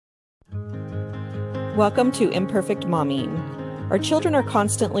Welcome to Imperfect Momming. Our children are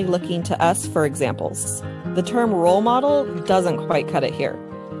constantly looking to us for examples. The term role model doesn't quite cut it here.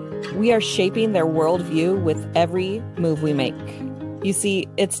 We are shaping their worldview with every move we make. You see,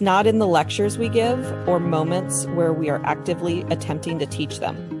 it's not in the lectures we give or moments where we are actively attempting to teach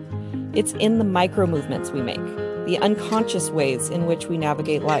them. It's in the micro movements we make, the unconscious ways in which we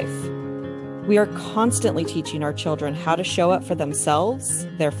navigate life. We are constantly teaching our children how to show up for themselves,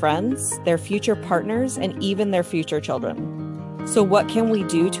 their friends, their future partners, and even their future children. So what can we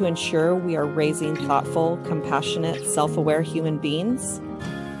do to ensure we are raising thoughtful, compassionate, self-aware human beings?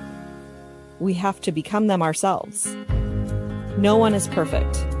 We have to become them ourselves. No one is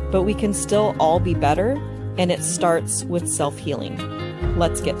perfect, but we can still all be better, and it starts with self-healing.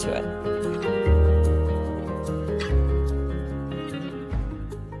 Let's get to it.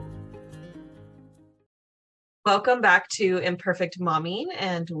 Welcome back to Imperfect Momming,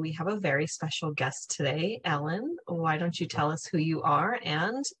 and we have a very special guest today. Ellen, why don't you tell us who you are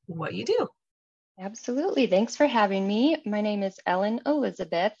and what you do? Absolutely. Thanks for having me. My name is Ellen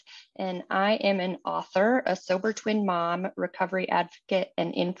Elizabeth, and I am an author, a sober twin mom, recovery advocate,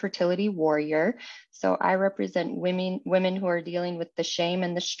 and infertility warrior. So I represent women who are dealing with the shame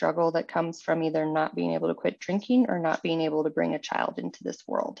and the struggle that comes from either not being able to quit drinking or not being able to bring a child into this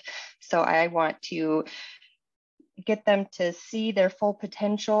world. So I want to get them to see their full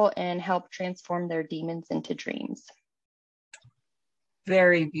potential and help transform their demons into dreams.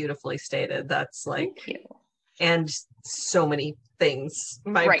 Very beautifully stated. That's like, thank you. And so many things.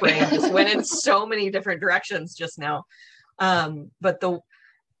 My brain just went in so many different directions just now. Well,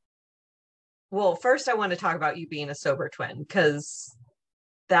 first I want to talk about you being a sober twin, because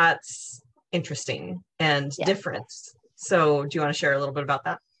that's interesting and different. So do you want to share a little bit about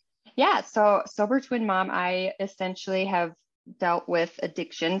that? Yeah, so sober twin mom, I essentially have dealt with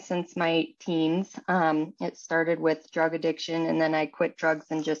addiction since my teens. It started with drug addiction, and then I quit drugs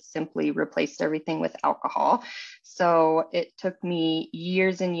and just simply replaced everything with alcohol. So it took me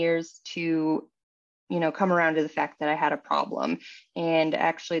years and years to, come around to the fact that I had a problem. And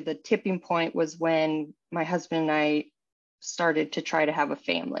actually the tipping point was when my husband and I started to try to have a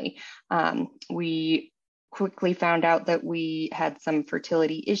family. We quickly found out that we had some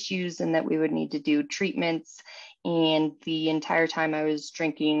fertility issues and that we would need to do treatments. And the entire time I was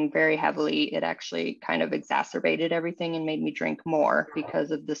drinking very heavily, it actually kind of exacerbated everything and made me drink more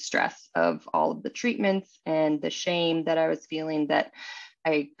because of the stress of all of the treatments and the shame that I was feeling that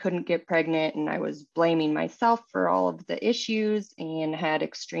I couldn't get pregnant, and I was blaming myself for all of the issues and had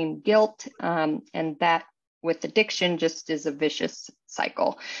extreme guilt. And that with addiction just is a vicious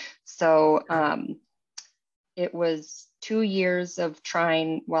cycle. So, it was 2 years of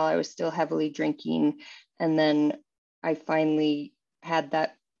trying while I was still heavily drinking. And then I finally had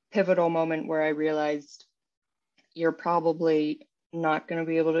that pivotal moment where I realized you're probably not going to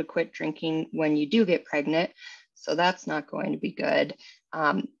be able to quit drinking when you do get pregnant. So that's not going to be good.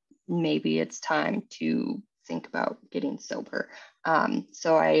 Maybe it's time to think about getting sober.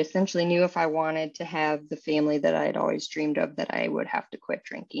 So I essentially knew if I wanted to have the family that I'd always dreamed of, that I would have to quit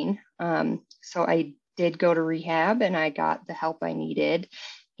drinking. So I did go to rehab, and I got the help I needed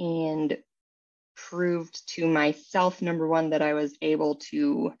and proved to myself, number one, that I was able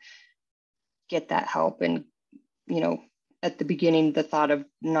to get that help. And, at the beginning, the thought of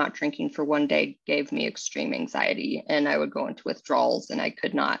not drinking for one day gave me extreme anxiety, and I would go into withdrawals and I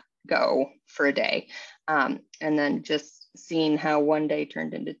could not go for a day. And then just seeing how one day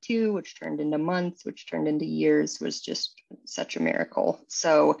turned into two, which turned into months, which turned into years, was just such a miracle.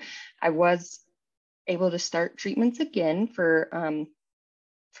 So I was able to start treatments again for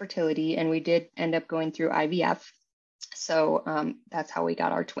fertility, and we did end up going through IVF. So that's how we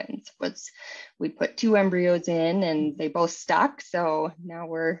got our twins. Was we put 2 embryos in, and they both stuck. So now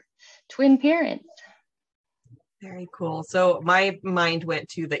we're twin parents. Very cool. So my mind went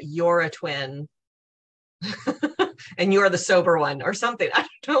to that you're a twin and you're the sober one or something. I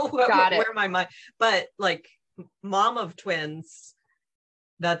don't know where my mind, but like mom of twins,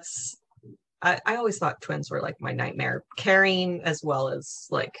 I always thought twins were like my nightmare, caring as well as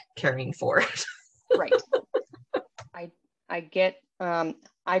like caring for. Right. I get,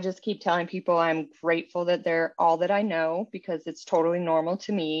 I just keep telling people I'm grateful that they're all that I know, because it's totally normal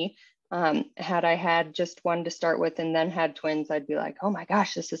to me. Had I had just one to start with and then had twins, I'd be like, oh my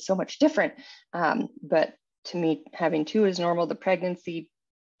gosh, this is so much different. But to me, having 2 is normal. The pregnancy,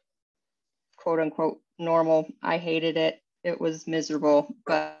 quote unquote, normal. I hated it. It was miserable,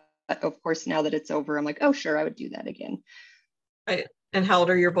 but of course, now that it's over, I'm like, oh, sure, I would do that again. Right. And how old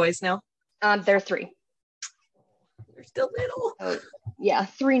are your boys now? They're 3. They're still little. Yeah,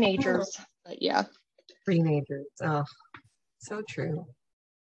 3 nagers. But yeah. Teenagers. Oh, so true.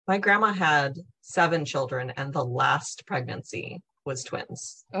 My grandma had 7 children, and the last pregnancy was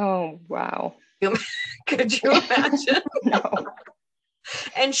twins. Oh, wow. Could you imagine? No.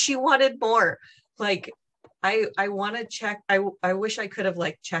 And she wanted more. Like, I want to check. I wish I could have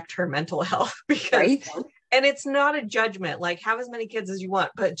like checked her mental health because, Right? and it's not a judgment, like have as many kids as you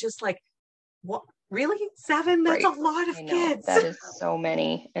want, but just like, what, really? 7? That's Right. a lot of I know, kids. that is so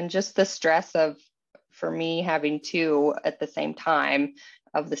many. And just the stress of, for me, having 2 at the same time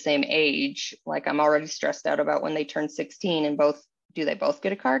of the same age, like I'm already stressed out about when they turn 16 and do they both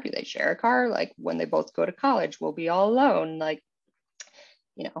get a car? Do they share a car? Like when they both go to college, we'll be all alone. Like,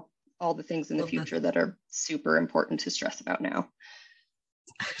 you know, all the things in the future that are super important to stress about now.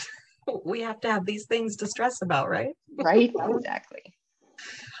 We have to have these things to stress about, right? Right? Exactly.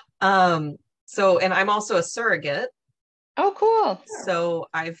 So, and I'm also a surrogate. Oh, cool. So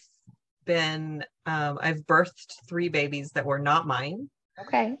I've birthed 3 babies that were not mine.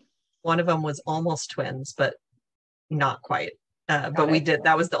 Okay. One of them was almost twins, but not quite. But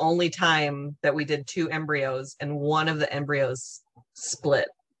that was the only time that we did 2 embryos, and one of the embryos split.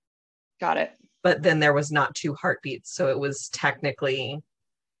 Got it. But then there was not 2 heartbeats. So it was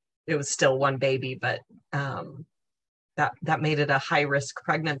still one baby, but that made it a high risk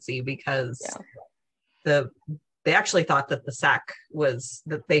pregnancy because they actually thought that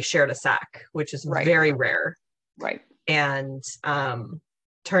that they shared a sac, which is very rare. Right. And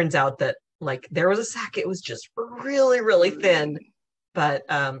turns out that like there was a sac, it was just really, really thin. But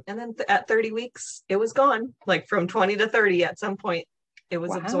and then at 30 weeks, it was gone. Like from 20 to 30 at some point, it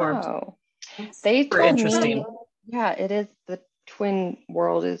was absorbed. They told interesting. Me, yeah, it is. The twin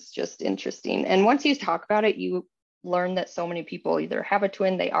world is just interesting. And once you talk about it, you learn that so many people either have a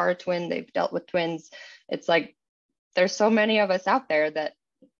twin, they are a twin, they've dealt with twins. It's like there's so many of us out there that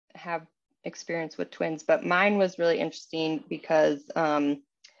have experience with twins. But mine was really interesting because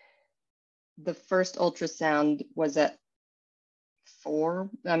the first ultrasound was at 4.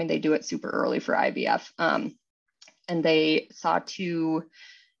 I mean, they do it super early for IVF. And they saw 2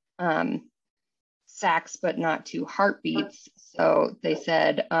 sacs, but not 2 heartbeats. So they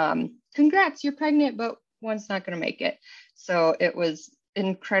said, congrats, you're pregnant, but one's not going to make it. So it was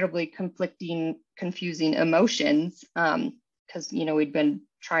incredibly conflicting, confusing emotions. Because, we'd been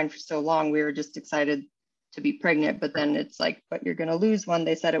trying for so long, we were just excited to be pregnant, but then it's like, but you're going to lose one.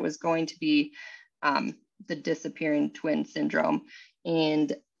 They said it was going to be the disappearing twin syndrome.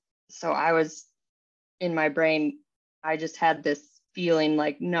 And so I was in my brain, I just had this feeling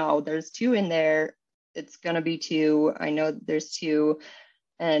like, no, there's 2 in there. It's going to be 2. I know there's 2.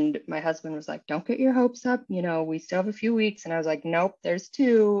 And my husband was like, don't get your hopes up. We still have a few weeks. And I was like, nope, there's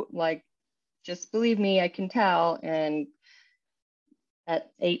 2. Like, just believe me, I can tell. And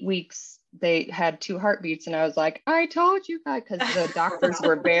at 8 weeks, they had 2 heartbeats. And I was like, I told you guys, because the doctors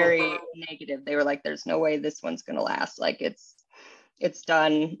were very negative. They were like, there's no way this one's going to last. Like, it's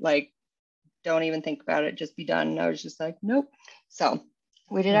done. Like, don't even think about it. Just be done. And I was just like, nope. So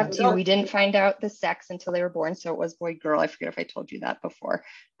we did have 2. We didn't find out the sex until they were born. So it was boy, girl. I forget if I told you that before.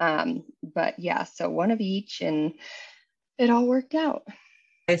 But yeah, so one of each, and it all worked out.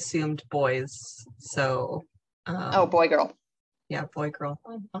 I assumed boys. So. Boy, girl. Yeah, boy, girl.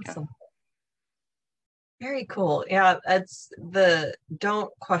 Oh, awesome. Yeah. Very cool. Yeah,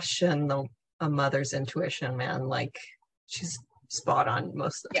 don't question a mother's intuition, man. Like, she's spot on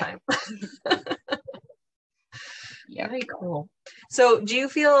most of the time. Yeah. Very cool. So do you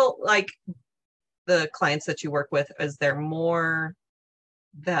feel like the clients that you work with, is there more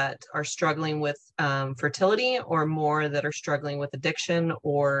that are struggling with fertility, or more that are struggling with addiction,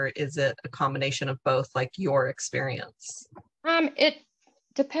 or is it a combination of both, like your experience? It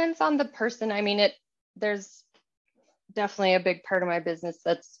depends on the person. I mean, there's definitely a big part of my business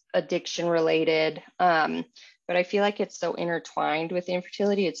that's addiction related. But I feel like it's so intertwined with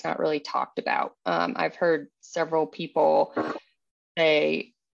infertility, it's not really talked about. I've heard several people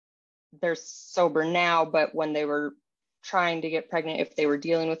say they're sober now, but when they were trying to get pregnant, if they were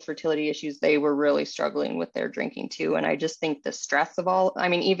dealing with fertility issues, they were really struggling with their drinking too. And I just think the stress of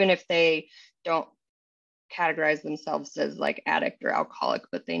even if they don't categorize themselves as like addict or alcoholic,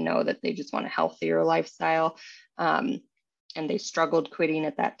 but they know that they just want a healthier lifestyle, and they struggled quitting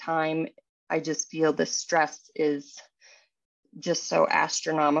at that time. I just feel the stress is just so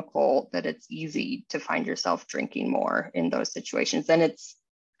astronomical that it's easy to find yourself drinking more in those situations. And it's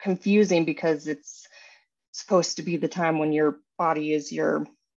confusing because it's supposed to be the time when your body is the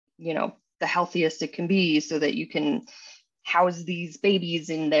healthiest it can be, so that you can house these babies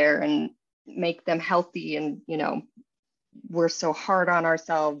in there and make them healthy. And, we're so hard on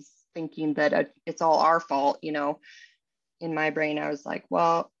ourselves thinking that it's all our fault, you know. In my brain, I was like,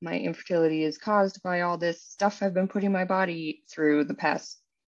 well, my infertility is caused by all this stuff I've been putting my body through the past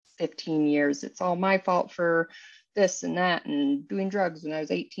 15 years. It's all my fault for this and that, and doing drugs when I was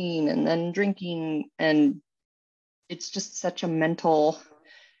 18 and then drinking. And it's just such a mental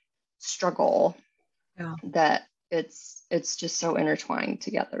struggle that it's just so intertwined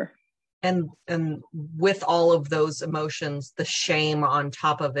together. And with all of those emotions, the shame on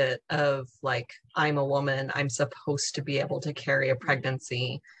top of it of like, I'm a woman, I'm supposed to be able to carry a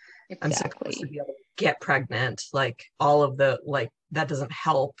pregnancy. Exactly. I'm supposed to be able to get pregnant. Like all of the, like, that doesn't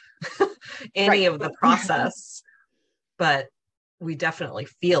help any of the process, but we definitely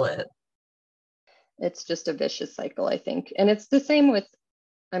feel it. It's just a vicious cycle, I think. And it's the same with,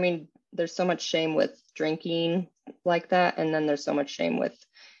 I mean, there's so much shame with drinking like that. And then there's so much shame with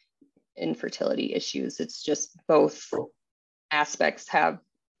infertility issues. It's just both aspects have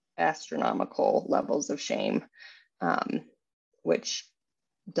astronomical levels of shame, which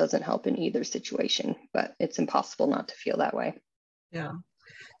doesn't help in either situation, but it's impossible not to feel that way. Yeah.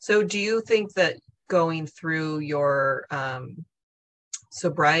 So do you think that going through your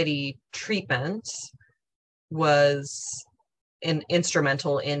sobriety treatment was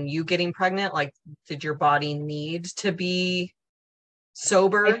instrumental in you getting pregnant? Like, did your body need to be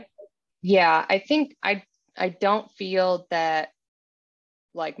sober? I think I don't feel that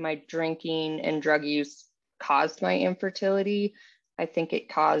like my drinking and drug use caused my infertility. I think it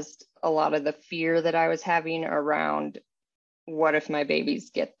caused a lot of the fear that I was having around, what if my babies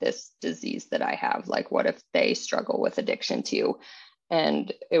get this disease that I have? Like, what if they struggle with addiction too?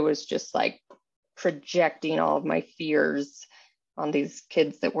 And it was just like projecting all of my fears on these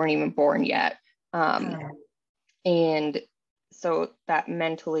kids that weren't even born yet. And so that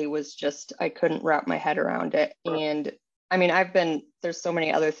mentally was just, I couldn't wrap my head around it. And I mean, there's so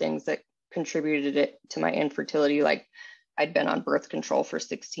many other things that contributed it to my infertility. Like I'd been on birth control for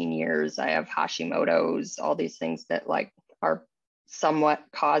 16 years. I have Hashimoto's, all these things that like are somewhat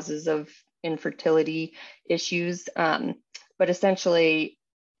causes of infertility issues. But essentially,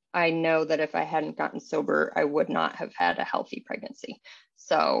 I know that if I hadn't gotten sober, I would not have had a healthy pregnancy.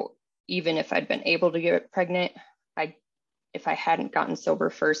 So even if I'd been able to get pregnant, if I hadn't gotten sober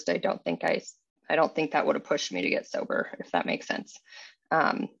first, I don't think that would have pushed me to get sober, if that makes sense.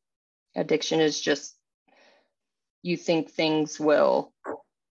 Addiction is just, you think things will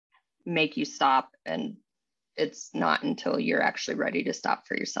make you stop, and it's not until you're actually ready to stop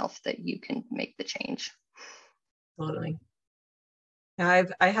for yourself that you can make the change. Totally. I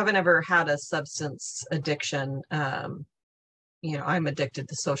haven't ever had a substance addiction. You know, I'm addicted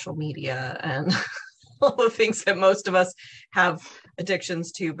to social media and all the things that most of us have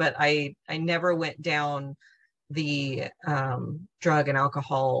addictions to, but I never went down the drug and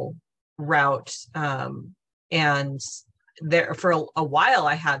alcohol route. And there for a while,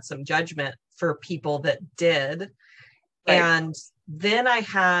 I had some judgment for people that did. Right. And then I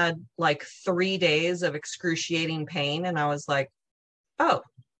had like 3 days of excruciating pain. And I was like, oh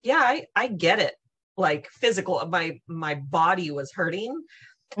yeah, I get it. Like physical, my body was hurting.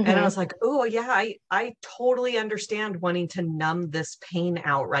 Mm-hmm. And I was like, oh yeah, I totally understand wanting to numb this pain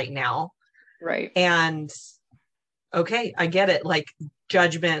out right now. Right. And okay, I get it. Like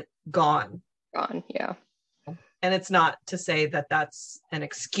judgment gone. Yeah. And it's not to say that that's an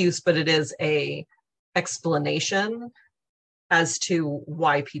excuse, but it is a explanation as to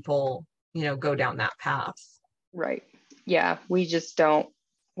why people, you know, go down that path. Right. Yeah. We just don't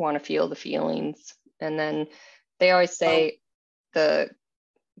want to feel the feelings. And then they always say the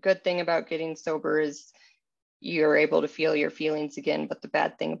good thing about getting sober is you're able to feel your feelings again, but the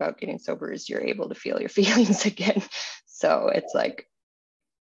bad thing about getting sober is you're able to feel your feelings again. So it's like,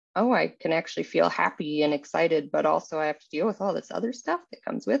 oh, I can actually feel happy and excited, but also I have to deal with all this other stuff that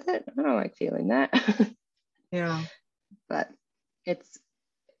comes with it. I don't like feeling that. Yeah. But it's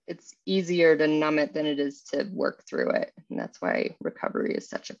easier to numb it than it is to work through it. And that's why recovery is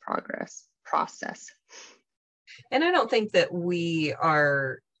such a process. And I don't think that we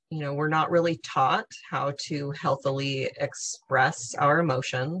are, you know, we're not really taught how to healthily express our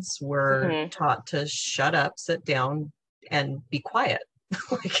emotions. We're taught to shut up, sit down, and be quiet.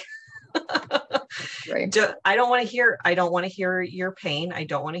 Like, right. I don't want to hear your pain. I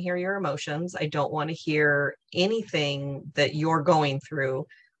don't want to hear your emotions. I don't want to hear anything that you're going through.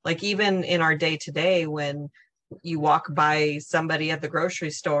 Like even in our day to day, when you walk by somebody at the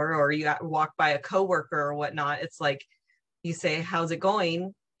grocery store or you walk by a coworker or whatnot, it's like you say, how's it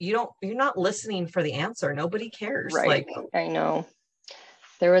going? You're not listening for the answer. Nobody cares. Right. Like, I know.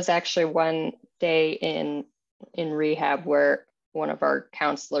 There was actually one day in rehab where one of our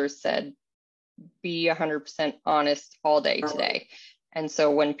counselors said, be 100% honest all day today. And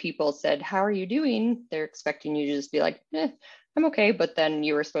so when people said, how are you doing? They're expecting you to just be like, I'm okay. But then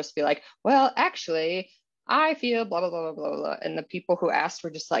you were supposed to be like, well, actually, I feel blah, blah, blah, blah, blah, blah. And the people who asked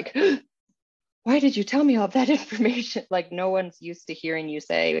were just like, why did you tell me all that information? Like, no one's used to hearing you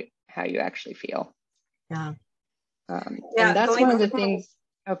say how you actually feel. Yeah. And that's one of the things.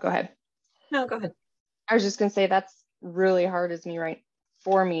 Oh, go ahead. No, go ahead. I was just going to say that's really hard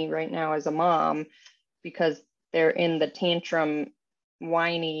for me right now as a mom, because they're in the tantrum,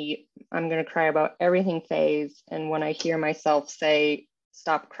 whiny, I'm going to cry about everything phase. And when I hear myself say,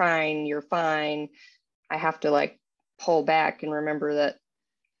 stop crying, you're fine, I have to like pull back and remember that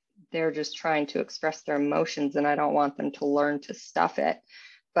they're just trying to express their emotions and I don't want them to learn to stuff it.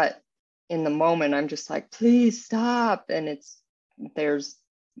 But in the moment, I'm just like, please stop. And there's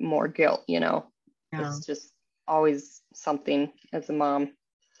more guilt, Yeah. It's just always something as a mom.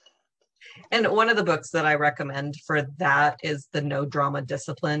 And one of the books that I recommend for that is The No Drama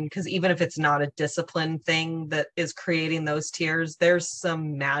Discipline, because even if it's not a discipline thing that is creating those tears, there's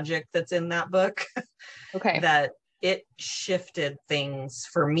some magic that's in that book. Okay. That it shifted things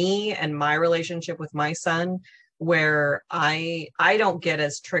for me and my relationship with my son, where I don't get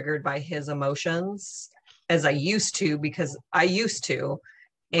as triggered by his emotions as I used to, because I used to.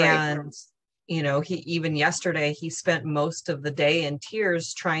 Right. And he even yesterday, he spent most of the day in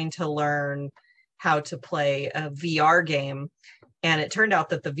tears trying to learn how to play a VR game. And it turned out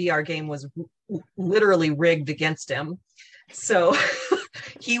that the VR game was literally rigged against him. So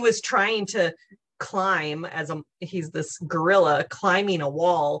he was trying to climb he's this gorilla climbing a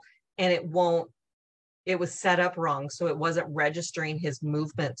wall, and it was set up wrong. So it wasn't registering his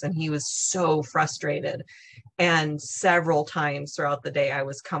movements. And he was so frustrated. And several times throughout the day, I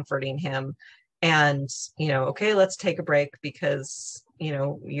was comforting him and, okay, let's take a break because,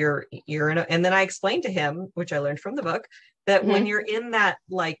 you're in and then I explained to him, which I learned from the book, that when you're in that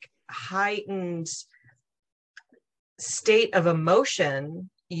like heightened state of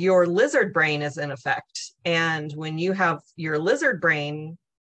emotion, your lizard brain is in effect. And when you have your lizard brain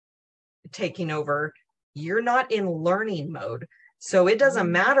taking over, you're not in learning mode. So it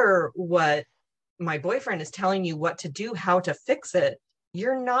doesn't matter what my boyfriend is telling you what to do, how to fix it.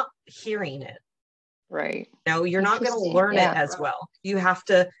 You're not hearing it. Right. No, you're not going to learn it as well. You have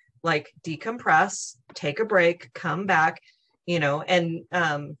to like decompress, take a break, come back, and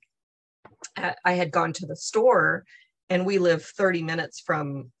I had gone to the store, and we live 30 minutes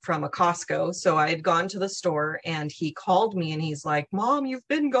from a Costco. So I had gone to the store, and he called me and he's like, Mom, you've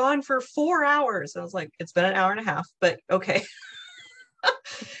been gone for 4 hours. I was like, it's been an hour and a half, but okay.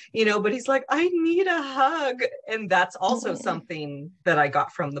 But he's like, I need a hug. And that's also something that I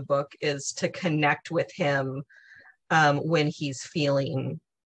got from the book, is to connect with him when he's feeling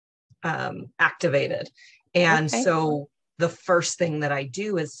activated. And so the first thing that I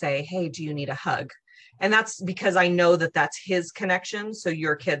do is say, hey, do you need a hug? And that's because I know that that's his connection. So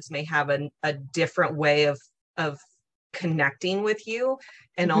your kids may have a different way of connecting with you,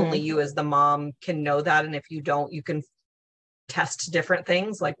 and only you as the mom can know that. And if you don't, you can test different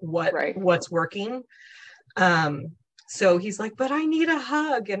things, like what's working. So he's like, but I need a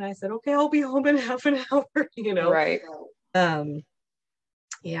hug. And I said, okay, I'll be home in half an hour, Right.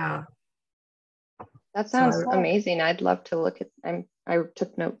 Yeah. That sounds amazing. I'd love to look at, I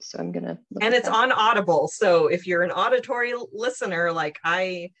took notes, so I'm going to look and at it's that. on Audible. So if you're an auditory listener, like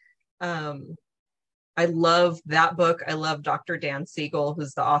I love that book. I love Dr. Dan Siegel,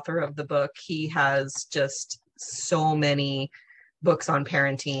 who's the author of the book. He has just so many books on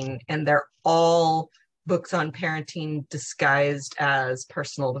parenting, and they're all books on parenting disguised as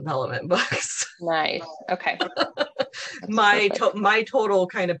personal development books. Nice. Okay. my total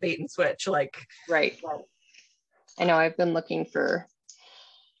kind of bait and switch, like. Right. I know I've been looking for,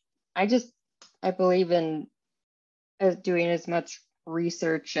 I believe in doing as much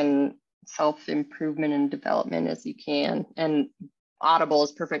research and self-improvement and development as you can. And Audible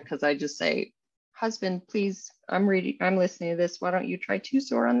is perfect because I just say, husband, please, I'm listening to this. Why don't you try two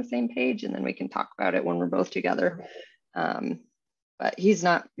so we're on the same page? And then we can talk about it when we're both together. But he's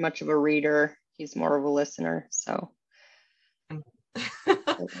not much of a reader. He's more of a listener. So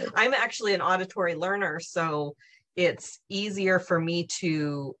I'm actually an auditory learner. So it's easier for me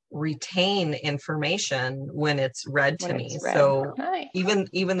to retain information when it's read to me. So nice.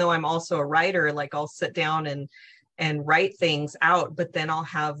 even though I'm also a writer, like I'll sit down and write things out, but then I'll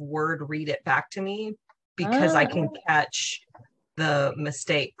have Word read it back to me because I can catch the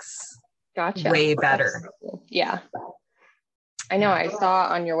mistakes way better. Yeah. I know. I saw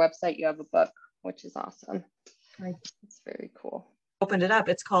on your website you have a book, which is awesome. It's very cool. Opened it up.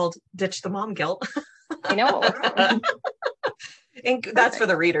 It's called Ditch the Mom Guilt. I know. And that's for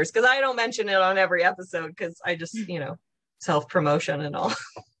the readers, because I don't mention it on every episode because I just, self-promotion and all.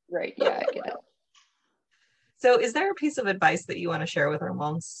 Right. Yeah, I get it. So is there a piece of advice that you want to share with our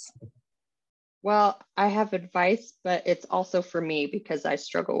moms? Well, I have advice, but it's also for me because I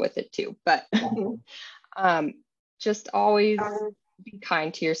struggle with it too. But just always be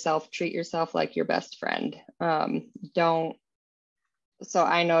kind to yourself, treat yourself like your best friend. So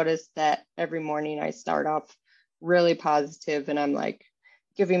I noticed that every morning I start off really positive and I'm like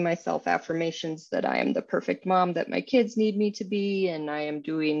giving myself affirmations that I am the perfect mom that my kids need me to be, and I am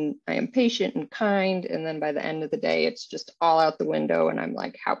patient and kind. And then by the end of the day, it's just all out the window. And I'm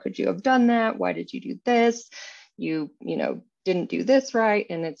like, how could you have done that? Why did you do this? You didn't do this right.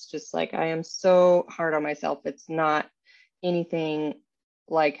 And it's just like, I am so hard on myself. It's not anything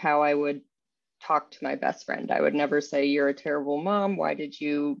like how I would talk to my best friend. I would never say, you're a terrible mom. Why did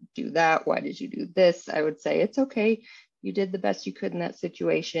you do that? Why did you do this? I would say, it's okay. You did the best you could in that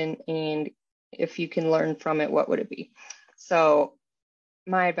situation. And if you can learn from it, what would it be? So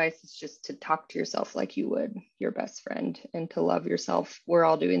my advice is just to talk to yourself like you would your best friend and to love yourself. We're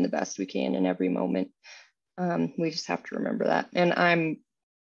all doing the best we can in every moment. We just have to remember that. And I'm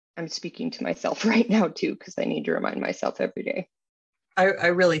speaking to myself right now too, because I need to remind myself every day. I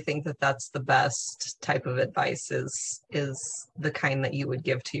really think that that's the best type of advice is the kind that you would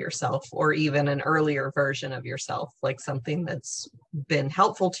give to yourself, or even an earlier version of yourself, like something that's been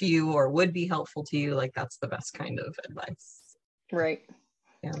helpful to you or would be helpful to you. Like that's the best kind of advice. Right.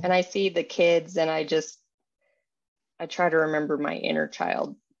 Yeah. And I see the kids and I try to remember my inner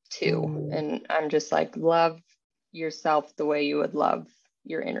child too. And I'm just like, love yourself the way you would love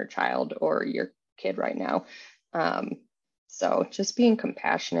your inner child or your kid right now. So just being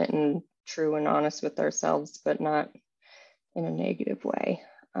compassionate and true and honest with ourselves, but not in a negative way.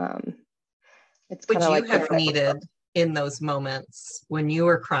 It's kind of like you have needed in those moments when you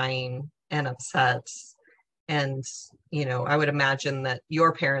were crying and upset. And, I would imagine that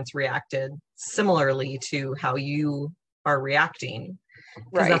your parents reacted similarly to how you are reacting,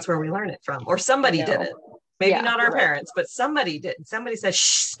 because that's where we learn it from. Or somebody did it. Maybe not our parents, but somebody did. Somebody said,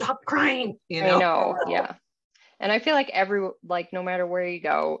 shh, stop crying. I know. Yeah. And I feel like no matter where you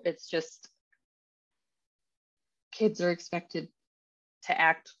go, it's just kids are expected to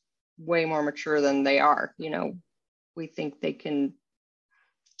act way more mature than they are. We think they can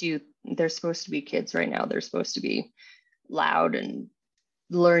they're supposed to be kids right now. They're supposed to be loud and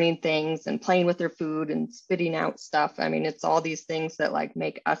learning things and playing with their food and spitting out stuff. I mean, it's all these things that like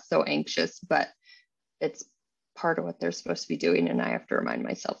make us so anxious, but it's part of what they're supposed to be doing. And I have to remind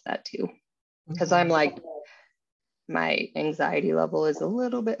myself that too, because I'm like, my anxiety level is a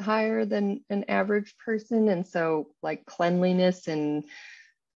little bit higher than an average person. And so like cleanliness and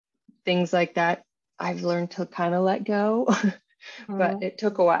things like that, I've learned to kind of let go, but it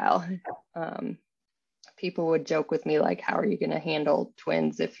took a while. People would joke with me, like, how are you going to handle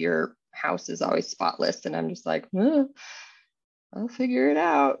twins if your house is always spotless? And I'm just like, I'll figure it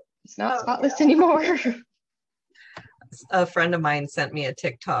out. It's not spotless anymore. A friend of mine sent me a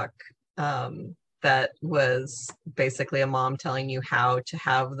TikTok that was basically a mom telling you how to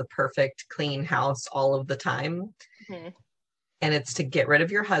have the perfect clean house all of the time. And it's to get rid of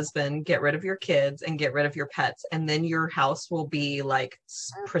your husband, get rid of your kids, and get rid of your pets. And then your house will be like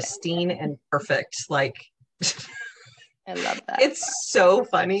pristine and perfect. Like, I love that. It's so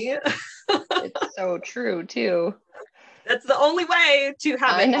funny. It's so true too. That's the only way to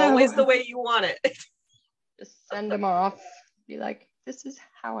have it always the way you want it. Just send them off. Be like, this is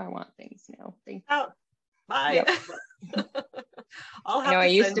how I want things now. Thank you. Bye. Yep. I'll have I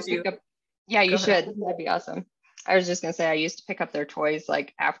used to you. pick up. Yeah, you should. That'd be awesome. I was just gonna say I used to pick up their toys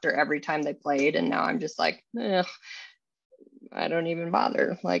like after every time they played, and now I'm just like, I don't even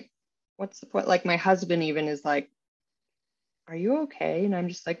bother. Like, what's the point? Like my husband even is like, are you okay? And I'm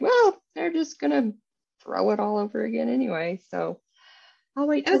just like, well, they're just gonna throw it all over again anyway. So I'll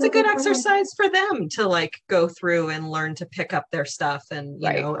wait. And it's a good exercise for them to like go through and learn to pick up their stuff. And,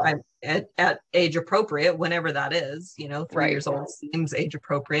 I'm at age appropriate, whenever that is, 3 years old seems age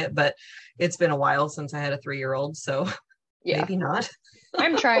appropriate, but it's been a while since I had a 3-year-old. So maybe not.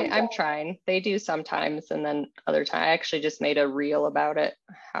 I'm trying. They do sometimes. And then other time, I actually just made a reel about it.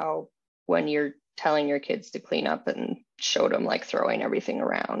 How when you're telling your kids to clean up, and showed them like throwing everything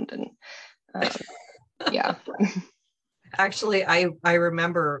around and Actually, I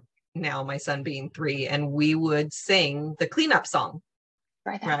remember now my son being 3, and we would sing the cleanup song.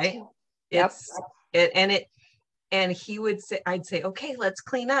 Right? And he would say, I'd say, okay, let's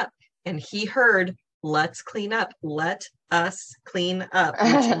clean up. And he heard let's clean up. Let us clean up,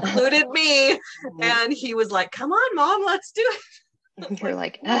 which included me. And he was like, come on, Mom, let's do it. You're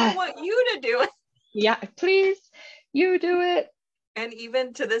like, I want you to do it. Yeah, please, you do it. And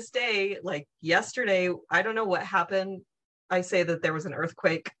even to this day, like yesterday, I don't know what happened. I say that there was an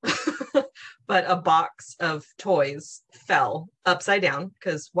earthquake, but a box of toys fell upside down,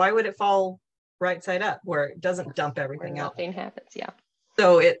 because why would it fall right side up where it doesn't dump everything out? Nothing happens, yeah.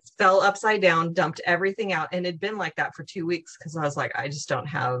 So it fell upside down, dumped everything out, and it'd been like that for 2 weeks, because I was like, I just don't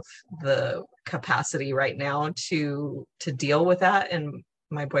have the capacity right now to deal with that. And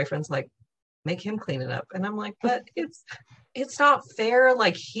my boyfriend's like, make him clean it up. And I'm like, but it's not fair.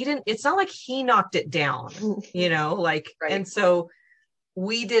 Like it's not like he knocked it down, like, right. And so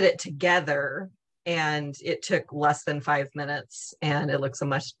we did it together, and it took less than 5 minutes, and it looks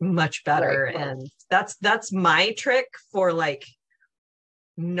much better. Right. And that's my trick for like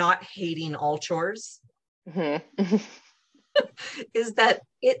not hating all chores. Mm-hmm. Is that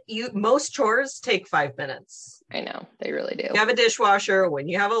most chores take 5 minutes. I know, they really do. You have a dishwasher, when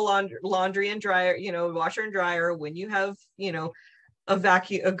you have a laundry and dryer, washer and dryer, when you have, a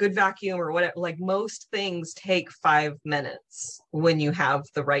good vacuum or whatever, like most things take 5 minutes when you have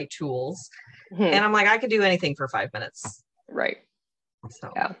the right tools. Mm-hmm. And I'm like, I could do anything for 5 minutes. Right.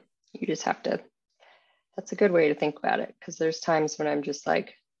 So yeah, you just have to, that's a good way to think about it. Because there's times when I'm just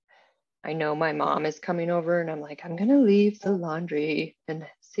like, I know my mom is coming over, and I'm like, I'm going to leave the laundry and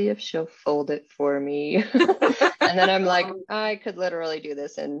see if she'll fold it for me. And then I'm like, I could literally do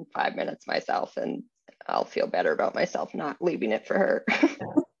this in 5 minutes myself, and I'll feel better about myself not leaving it for her.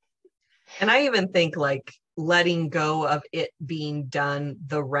 And I even think like letting go of it being done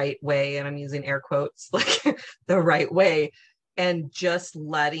the right way, and I'm using air quotes, like the right way, and just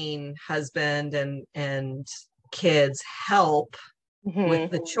letting husband and kids help mm-hmm.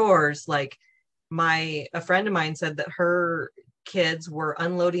 with the chores. Like a friend of mine said that her kids were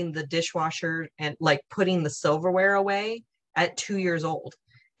unloading the dishwasher and like putting the silverware away at 2 years old,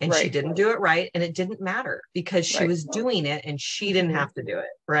 and right. She didn't do it right, and it didn't matter because she right. was doing it, and she didn't have to do it.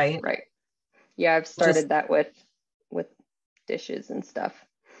 Right. Yeah, I've started that with dishes and stuff.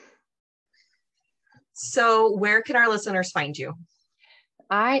 So where can our listeners find you?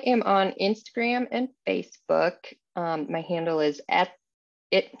 I am on Instagram and Facebook. My handle is at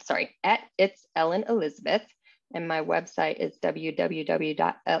It's Ellen Elizabeth, and my website is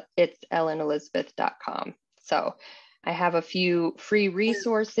www.itsellenelizabeth.com. So I have a few free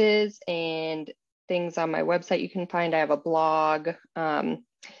resources and things on my website you can find. I have a blog.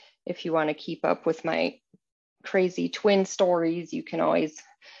 If you want to keep up with my crazy twin stories, you can always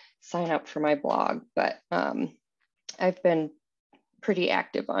sign up for my blog. But I've been pretty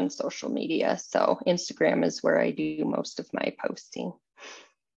active on social media. So Instagram is where I do most of my posting.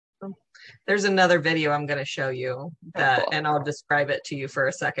 There's another video I'm going to show you that, and I'll describe it to you for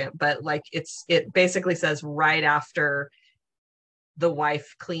a second, but like it basically says right after the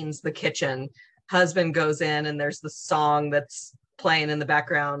wife cleans the kitchen, husband goes in and there's the song that's playing in the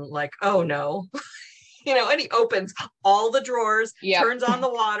background, like, oh no, and he opens all the drawers, yep. Turns on the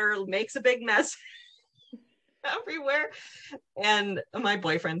water, makes a big mess everywhere. And my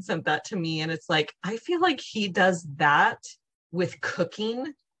boyfriend sent that to me, and it's like, I feel like he does that with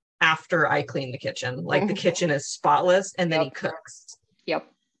cooking after I clean the kitchen. Like the kitchen is spotless, and then yep. He cooks. Yep.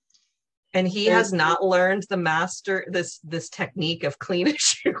 And he has not learned this technique of clean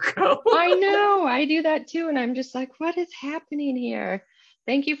as you go. I know, I do that too. And I'm just like, what is happening here?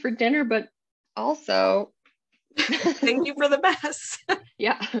 Thank you for dinner, but also thank you for the mess.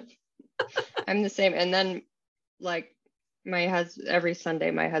 Yeah. I'm the same. And then like every Sunday,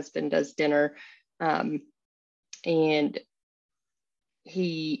 my husband does dinner. And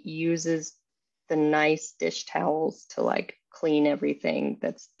he uses the nice dish towels to like clean everything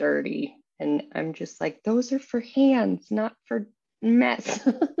that's dirty. And I'm just like, those are for hands, not for mess.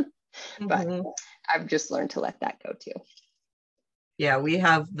 But mm-hmm. I've just learned to let that go too. Yeah, we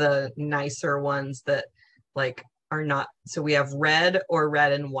have the nicer ones that like are not. So we have red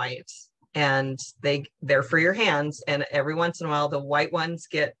and white, and they're for your hands. And every once in a while, the white ones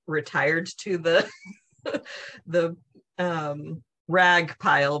get retired to the rag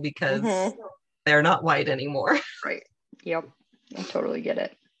pile because mm-hmm. they're not white anymore. Right. Yep. I totally get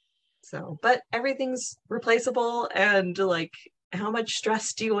it. So, but everything's replaceable, and like, how much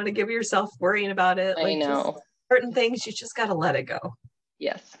stress do you want to give yourself worrying about it? Like, I know. Certain things, you just got to let it go.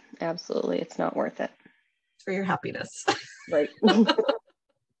 Yes, absolutely. It's not worth it. It's for your happiness. Right.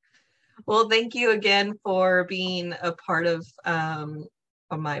 Well, thank you again for being a part of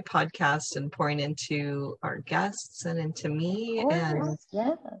my podcast and pouring into our guests and into me. And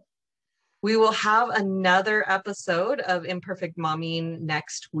yeah. We will have another episode of Imperfect Momming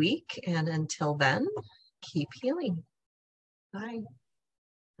next week. And until then, keep healing. Bye.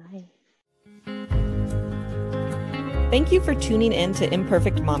 Bye. Thank you for tuning in to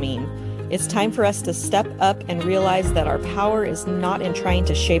Imperfect Momming. It's time for us to step up and realize that our power is not in trying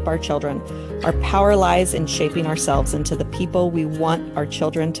to shape our children. Our power lies in shaping ourselves into the people we want our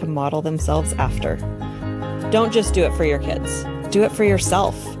children to model themselves after. Don't just do it for your kids. Do it for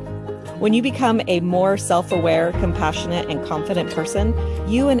yourself. When you become a more self-aware, compassionate, and confident person,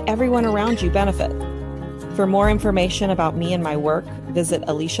 you and everyone around you benefit. For more information about me and my work, visit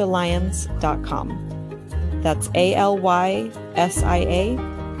AlysiaLyons.com. That's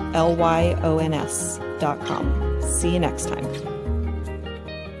AlysiaLyons.com. See you next time.